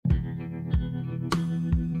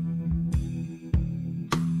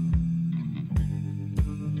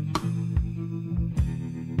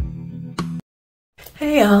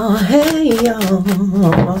Hey y'all,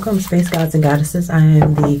 welcome space gods and goddesses. I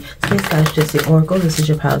am the space goddess Jessie Oracle. This is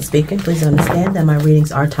your pilot speaking. Please understand that my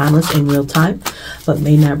readings are timeless in real time, but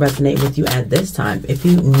may not resonate with you at this time. If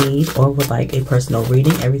you need or would like a personal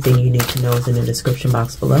reading, everything you need to know is in the description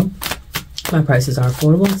box below. My prices are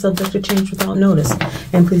affordable and subject to change without notice.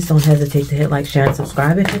 And please don't hesitate to hit like, share, and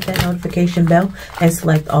subscribe, and hit that notification bell and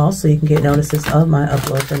select all so you can get notices of my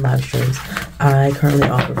uploads and live streams. I currently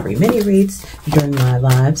offer free mini reads during my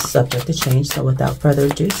lives, subject to change. So without further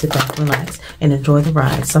ado, sit back, relax, and enjoy the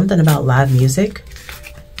ride. Something about live music.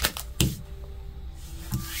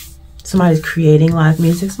 Somebody's creating live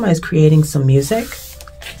music. Somebody's creating some music.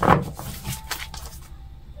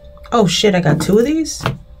 Oh shit, I got two of these?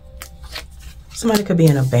 Somebody could be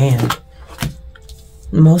in a band.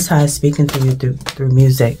 The Most High is speaking to you through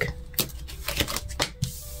music.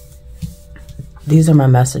 These are my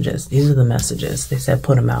messages. These are the messages. They said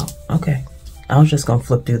put them out. Okay. I was just going to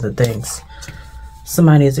flip through the things.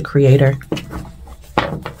 Somebody is a creator.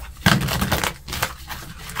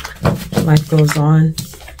 Life goes on.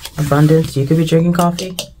 Abundance. You could be drinking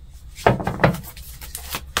coffee.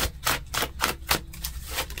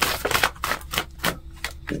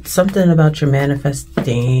 Something about your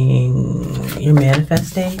manifesting. You're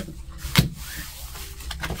manifesting.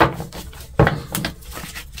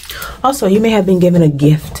 Also, you may have been given a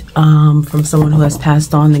gift from someone who has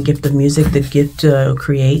passed on, the gift of music, the gift to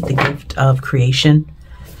create, the gift of creation.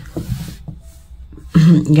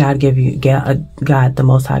 God, the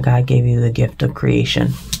Most High God gave you the gift of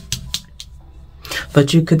creation.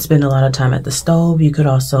 But you could spend a lot of time at the stove. You could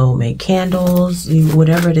also make candles.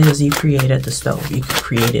 Whatever it is you create at the stove, you could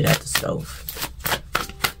create it at the stove.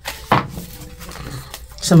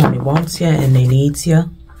 Somebody wants you and they needs you.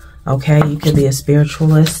 Okay, you could be a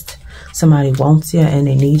spiritualist. Somebody wants you and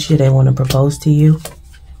they need you. They want to propose to you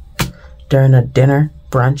during a dinner,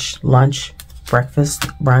 brunch, lunch, breakfast,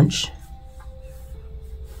 brunch.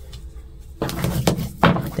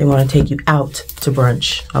 They want to take you out to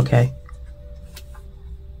brunch. Okay.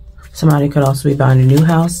 Somebody could also be buying a new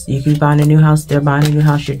house. You could be buying a new house. They're buying a new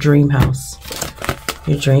house. Your dream house.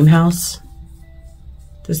 Your dream house.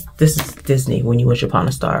 This is Disney. When you wish upon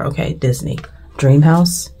a star. Okay, Disney. Dream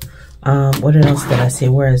house. What else did I say?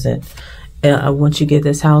 Where is it? Once you get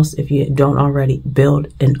this house, if you don't already, build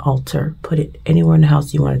an altar. Put it anywhere in the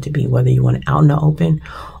house you want it to be. Whether you want it out in the open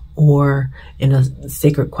or in a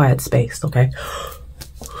sacred, quiet space. Okay.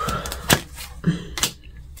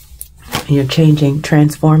 You're changing,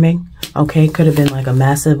 transforming. Okay, could have been like a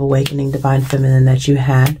massive awakening, divine feminine that you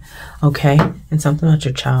had. Okay, and something about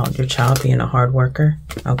your child being a hard worker.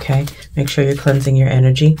 Okay, make sure you're cleansing your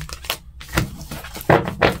energy. All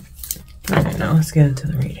right, now let's get into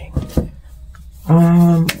the reading.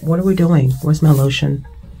 What are we doing? Where's my lotion?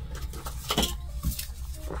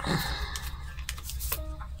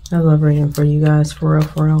 I love reading for you guys, for real,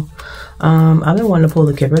 for real. I've been wanting to pull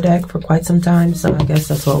the Kipper deck for quite some time, so I guess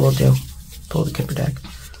that's what we'll do. Pull the Kipper deck.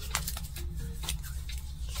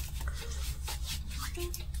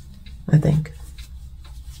 I think.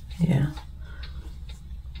 Yeah.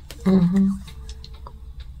 I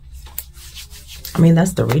mean,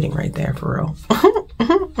 that's the reading right there, for real.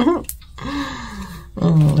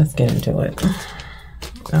 Let's get into it.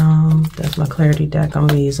 That's my clarity deck. I'm going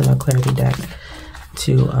to be using my clarity deck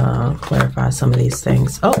to clarify some of these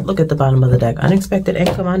things. Oh, look at the bottom of the deck. Unexpected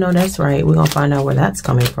income. I know that's right. We're going to find out where that's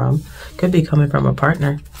coming from. Could be coming from a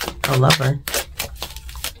partner, a lover,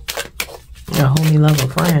 a homie, lover,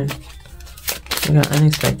 friend. We got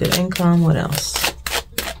unexpected income. What else?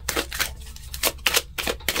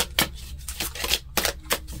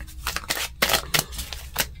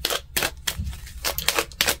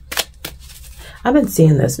 I've been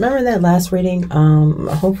seeing this. Remember in that last reading?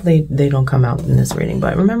 Hopefully they don't come out in this reading.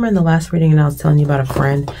 But remember in the last reading and I was telling you about a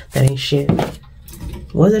friend that ain't shit.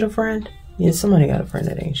 Was it a friend? Yeah, somebody got a friend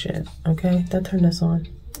that ain't shit. Okay, that turned this on.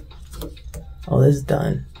 Oh, this is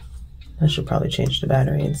done. I should probably change the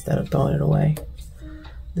battery instead of throwing it away.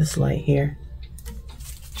 This light here.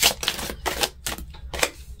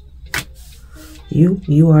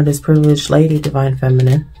 You are this privileged lady, divine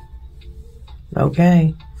feminine.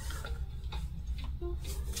 Okay.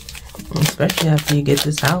 Especially after you get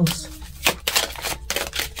this house.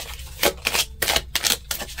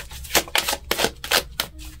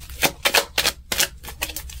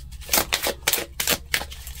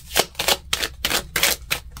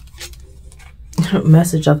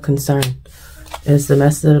 Message of concern. Is the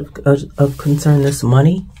message of concern this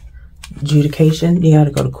money? Adjudication. You got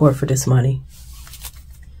to go to court for this money.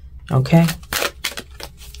 Okay.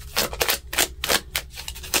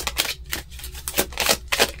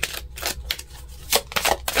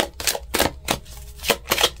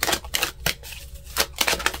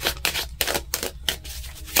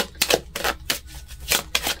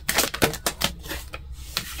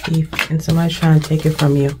 thief, and somebody's trying to take it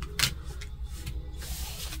from you.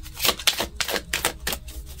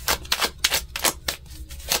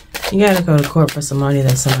 You gotta go to court for some money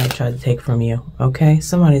that somebody tried to take from you, okay?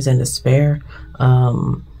 Somebody's in despair.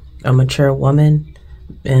 A mature woman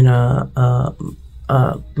and a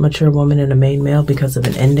mature woman and a main male because of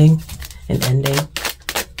an ending.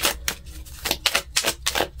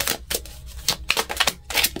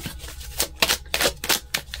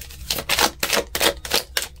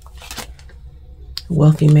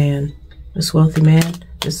 Wealthy man. This wealthy man,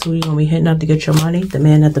 this is who you're gonna be hitting up to get your money. The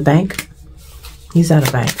man at the bank. He's at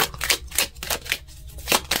a bank.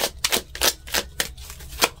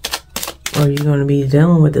 Or you're going to be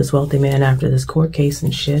dealing with this wealthy man after this court case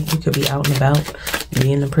and shit. You could be out and about,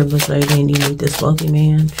 being a privileged lady, and you meet this wealthy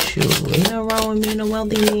man. Shoot, ain't nothing wrong with being a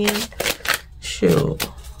wealthy man. Shoot.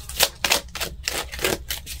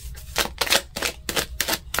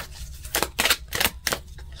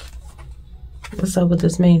 What's up with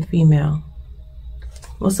this main female?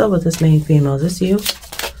 What's up with this main female? Is this you?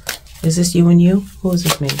 Is this you and you? Who is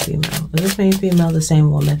this main female? Is this main female the same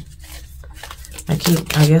woman? I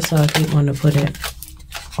guess I keep wanting to put it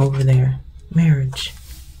over there. Marriage.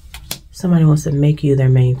 Somebody wants to make you their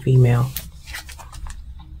main female.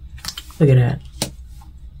 Look at that.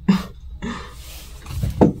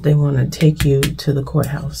 They want to take you to the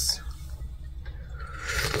courthouse.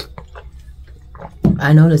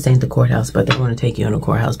 I know this ain't the courthouse, but they want to take you in the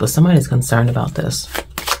courthouse. But somebody's concerned about this.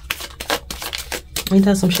 Ain't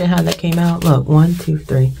that some shit how that came out? Look, 1, 2,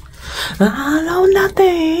 3. I know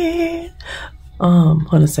nothing. Hold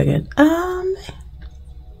on a second. I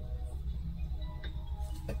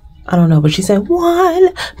don't know, but she said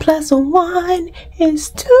 1 + 1 is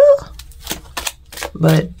 2.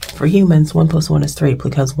 But for humans, 1 + 1 is 3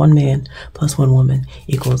 because 1 man + 1 woman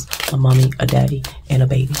equals a mommy, a daddy, and a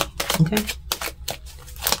baby. Okay?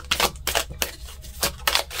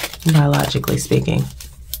 Biologically speaking.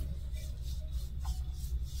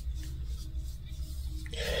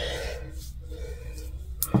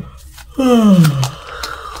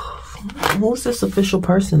 Who's this official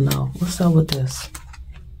person though? What's up with this?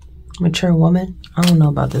 Mature woman? I don't know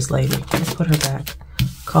about this lady. Let's put her back.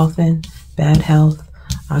 Coffin, bad health,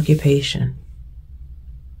 occupation.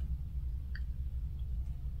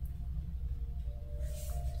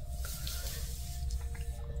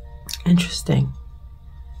 Interesting.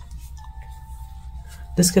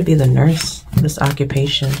 This could be the nurse, this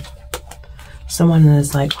occupation. Someone that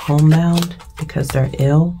is like homebound because they're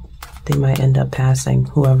ill. They might end up passing,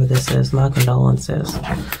 whoever this is. My condolences.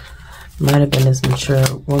 Might have been this mature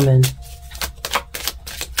woman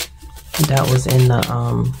that was in the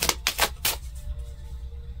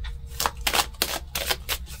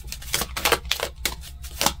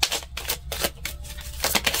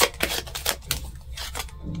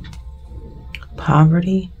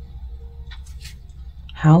poverty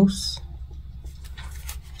house.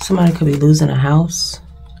 Somebody could be losing a house.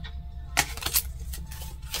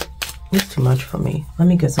 It's too much for me. Let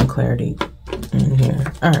me get some clarity in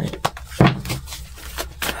here. All right.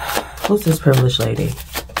 Who's this privileged lady?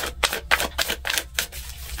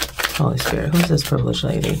 Holy Spirit, who's this privileged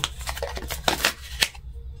lady?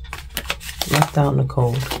 Left out in the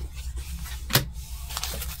cold.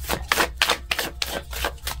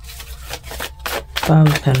 Five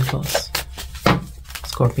of Pentacles.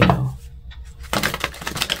 Scorpio.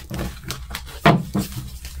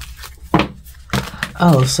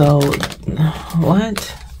 Oh, so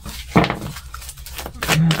what?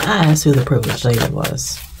 I asked who the privileged lady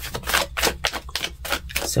was.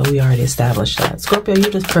 So we already established that. Scorpio, you're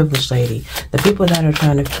this privileged lady. The people that are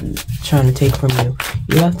trying to take from you,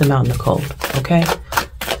 you left them out in the cold, okay?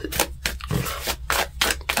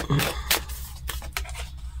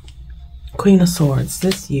 Queen of Swords,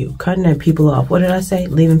 this you. Cutting their people off. What did I say?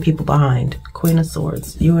 Leaving people behind. Queen of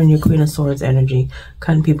Swords. You and your Queen of Swords energy.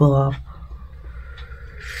 Cutting people off.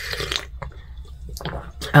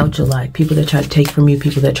 Out your life. People that try to take from you.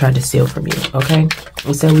 People that try to steal from you. Okay?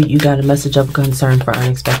 And so you got a message of concern for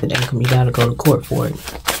unexpected income. You got to go to court for it.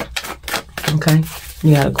 Okay?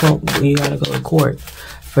 You got to go to court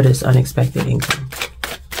for this unexpected income.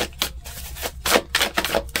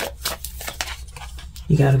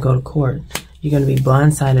 You got to go to court. You're going to be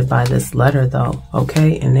blindsided by this letter, though,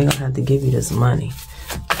 okay? And they're going to have to give you this money,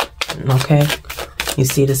 okay? You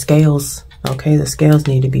see the scales, okay? The scales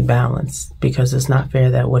need to be balanced because it's not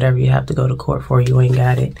fair that whatever you have to go to court for, you ain't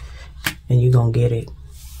got it, and you're going to get it.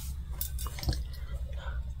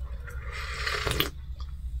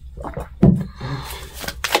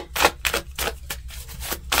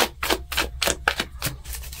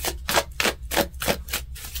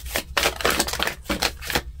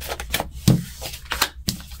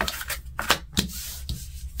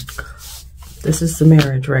 this is the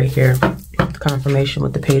marriage right here. Confirmation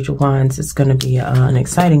with the Page of Wands. It's going to be an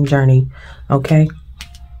exciting journey, okay?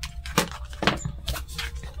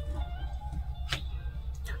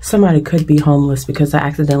 Somebody could be homeless because I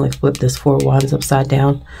accidentally flipped this Four of Wands upside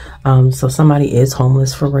down. So somebody is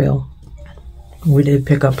homeless for real. We did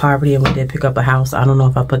pick up poverty and we did pick up a house. I don't know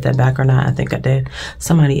if I put that back or not. I think I did.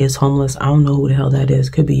 Somebody is homeless. I don't know who the hell that is.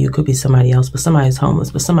 Could be you, could be somebody else, but somebody's homeless.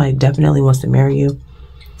 But somebody definitely wants to marry you.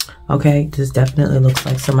 Okay, this definitely looks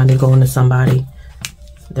like somebody going to somebody.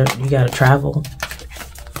 You got to travel.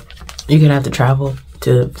 You're going to have to travel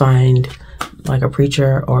to find like a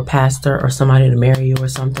preacher or a pastor or somebody to marry you or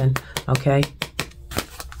something. Okay.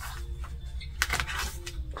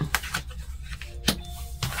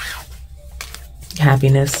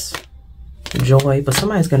 Happiness, joy, but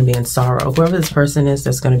somebody's going to be in sorrow. Whoever this person is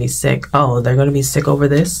that's going to be sick. Oh, they're going to be sick over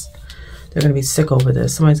this. They're going to be sick over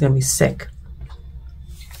this. Somebody's going to be sick.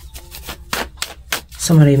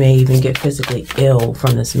 Somebody may even get physically ill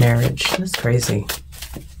from this marriage. That's crazy.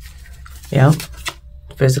 Yep.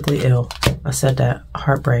 Physically ill. I said that.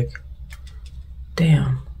 Heartbreak.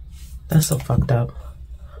 Damn. That's so fucked up.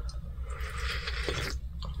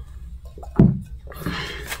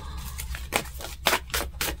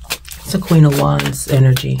 It's a Queen of Wands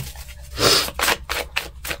energy.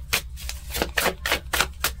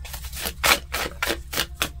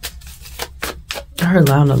 I heard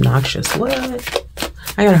loud and obnoxious. What?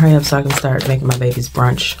 I gotta hurry up so I can start making my baby's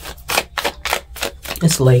brunch.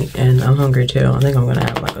 It's late and I'm hungry too. I think I'm gonna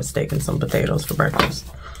have like a steak and some potatoes for breakfast.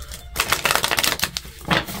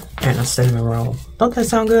 And a cinnamon roll. Don't that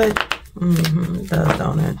sound good? It does,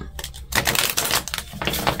 don't it?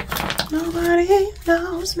 Nobody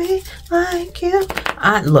knows me like you.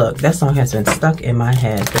 Look, that song has been stuck in my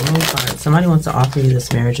head. The moon card. Somebody wants to offer you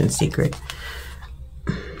this marriage in secret.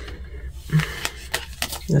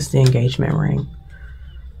 That's the engagement ring.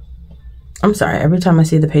 I'm sorry. Every time I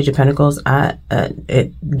see the Page of Pentacles,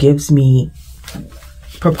 it gives me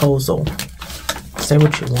proposal. Say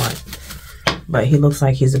what you want. But he looks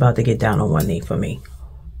like he's about to get down on one knee for me.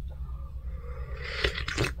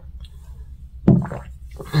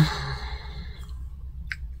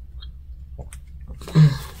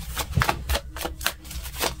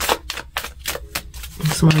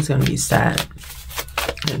 Someone's going to be sad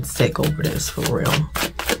and sick over this for real.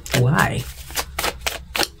 Why?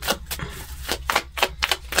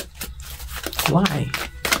 Why?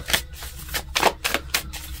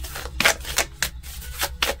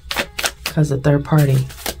 Because the third party.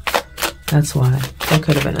 That's why. They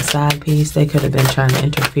could have been a side piece. They could have been trying to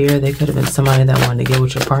interfere. They could have been somebody that wanted to get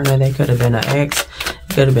with your partner. They could have been an ex.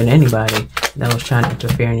 It could have been anybody that was trying to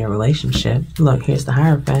interfere in your relationship. Look, here's the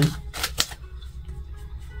Hierophant.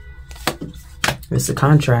 It's a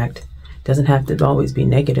contract. Doesn't have to always be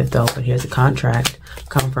negative though, but here's a contract.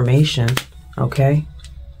 Confirmation. Okay?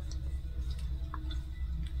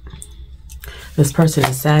 This person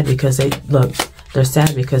is sad because they're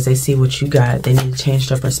sad because they see what you got. They need to change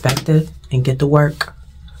their perspective and get to work.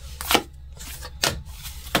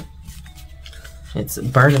 It's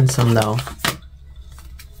burdensome though.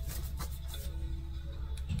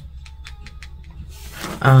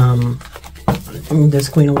 This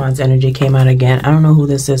Queen of Wands energy came out again. I don't know who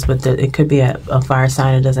this is, but it could be a fire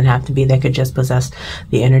sign. It doesn't have to be. They could just possess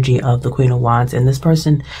the energy of the Queen of Wands. And this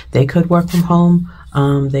person, they could work from home.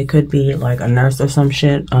 They could be like a nurse or some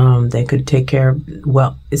shit. They could take care of,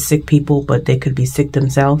 well, sick people, but they could be sick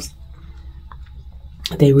themselves.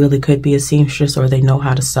 They really could be a seamstress, or they know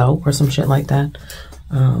how to sew or some shit like that.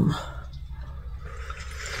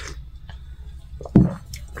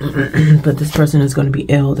 But this person is going to be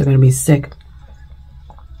ill. They're going to be sick.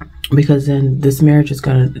 Because then this marriage is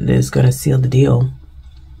gonna seal the deal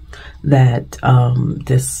that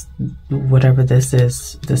this, whatever this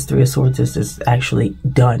is, this Three of Swords is actually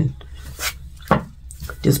done.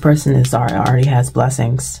 This person already has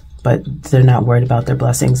blessings, but they're not worried about their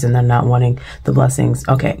blessings, and they're not wanting the blessings.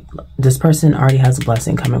 Okay, this person already has a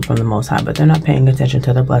blessing coming from the Most High, but they're not paying attention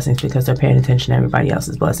to their blessings because they're paying attention to everybody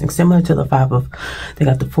else's blessings. Similar to the they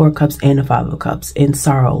got the Four of Cups and the Five of Cups in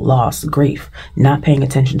sorrow, loss, grief, not paying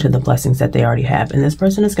attention to the blessings that they already have. And this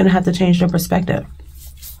person is going to have to change their perspective.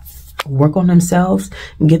 Work on themselves,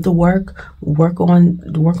 get the work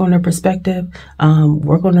on their perspective,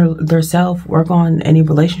 work on their self, work on any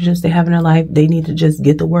relationships they have in their life. They need to just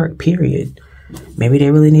get the work, period. Maybe they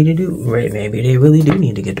really need to maybe they really do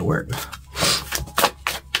need to get to work.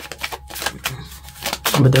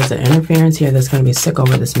 But there's an interference here that's going to be sick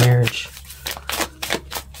over this marriage.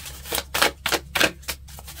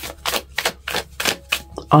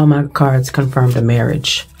 All my cards confirmed a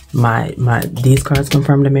marriage. These cards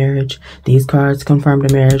confirmed a marriage. These cards confirmed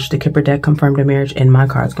a marriage. The Kipper deck confirmed a marriage. And my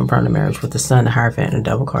cards confirmed a marriage with the Sun, the Hierophant, and the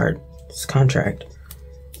Devil card. It's a contract.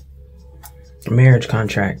 A marriage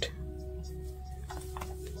contract.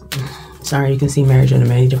 Sorry, you can see marriage in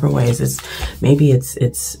many different ways. It's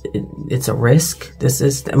a risk. This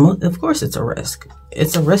is, of course, it's a risk.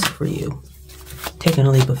 It's a risk for you. Taking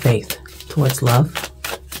a leap of faith towards love.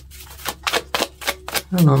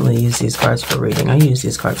 I don't normally use these cards for reading. I use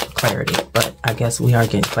these cards for clarity, but I guess we are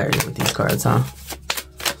getting clarity with these cards, huh?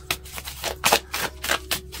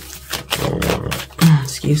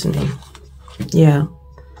 Excuse me. Yeah.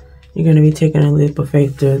 You're going to be taking a leap of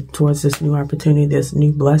faith towards this new opportunity, this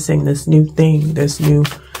new blessing, this new thing, this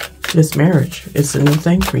marriage. It's a new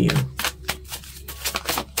thing for you.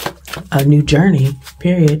 A new journey,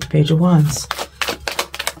 period. Page of Wands.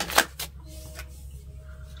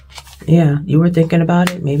 Yeah, you were thinking about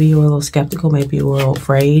it. Maybe you were a little skeptical. Maybe you were a little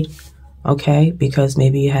afraid. Okay, because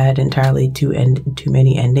maybe you had entirely too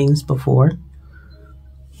many endings before.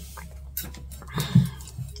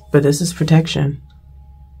 But this is protection.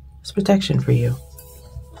 It's protection for you.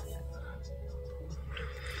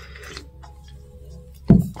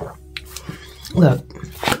 Look.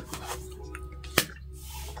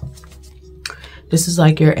 This is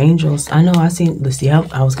like your angels. I know I seen this.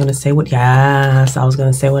 Yep, I was going to say what. Yes, I was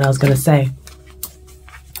going to say what I was going to say.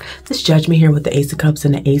 This Judgment here with the Ace of Cups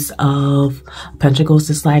and the Ace of Pentacles.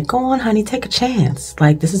 It's like, go on, honey, take a chance.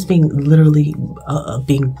 Like, this is being literally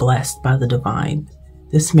being blessed by the divine.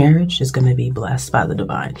 This marriage is going to be blessed by the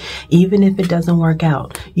divine. Even if it doesn't work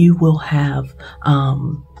out, you will have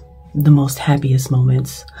the most happiest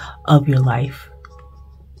moments of your life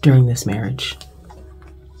during this marriage.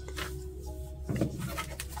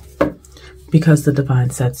 Because the divine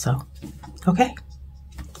said so. Okay?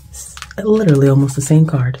 It's literally almost the same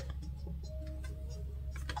card.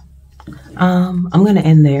 I'm going to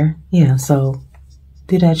end there. Yeah, so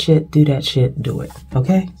do that shit, do it.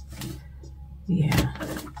 Okay? Yeah.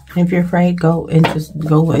 If you're afraid, go in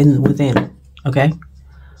within. Okay?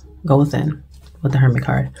 Go within with the Hermit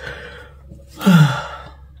card.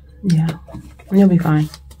 Yeah. You'll be fine.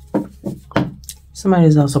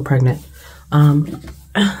 Somebody's also pregnant.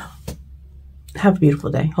 Have a beautiful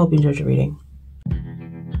day. Hope you enjoyed your reading.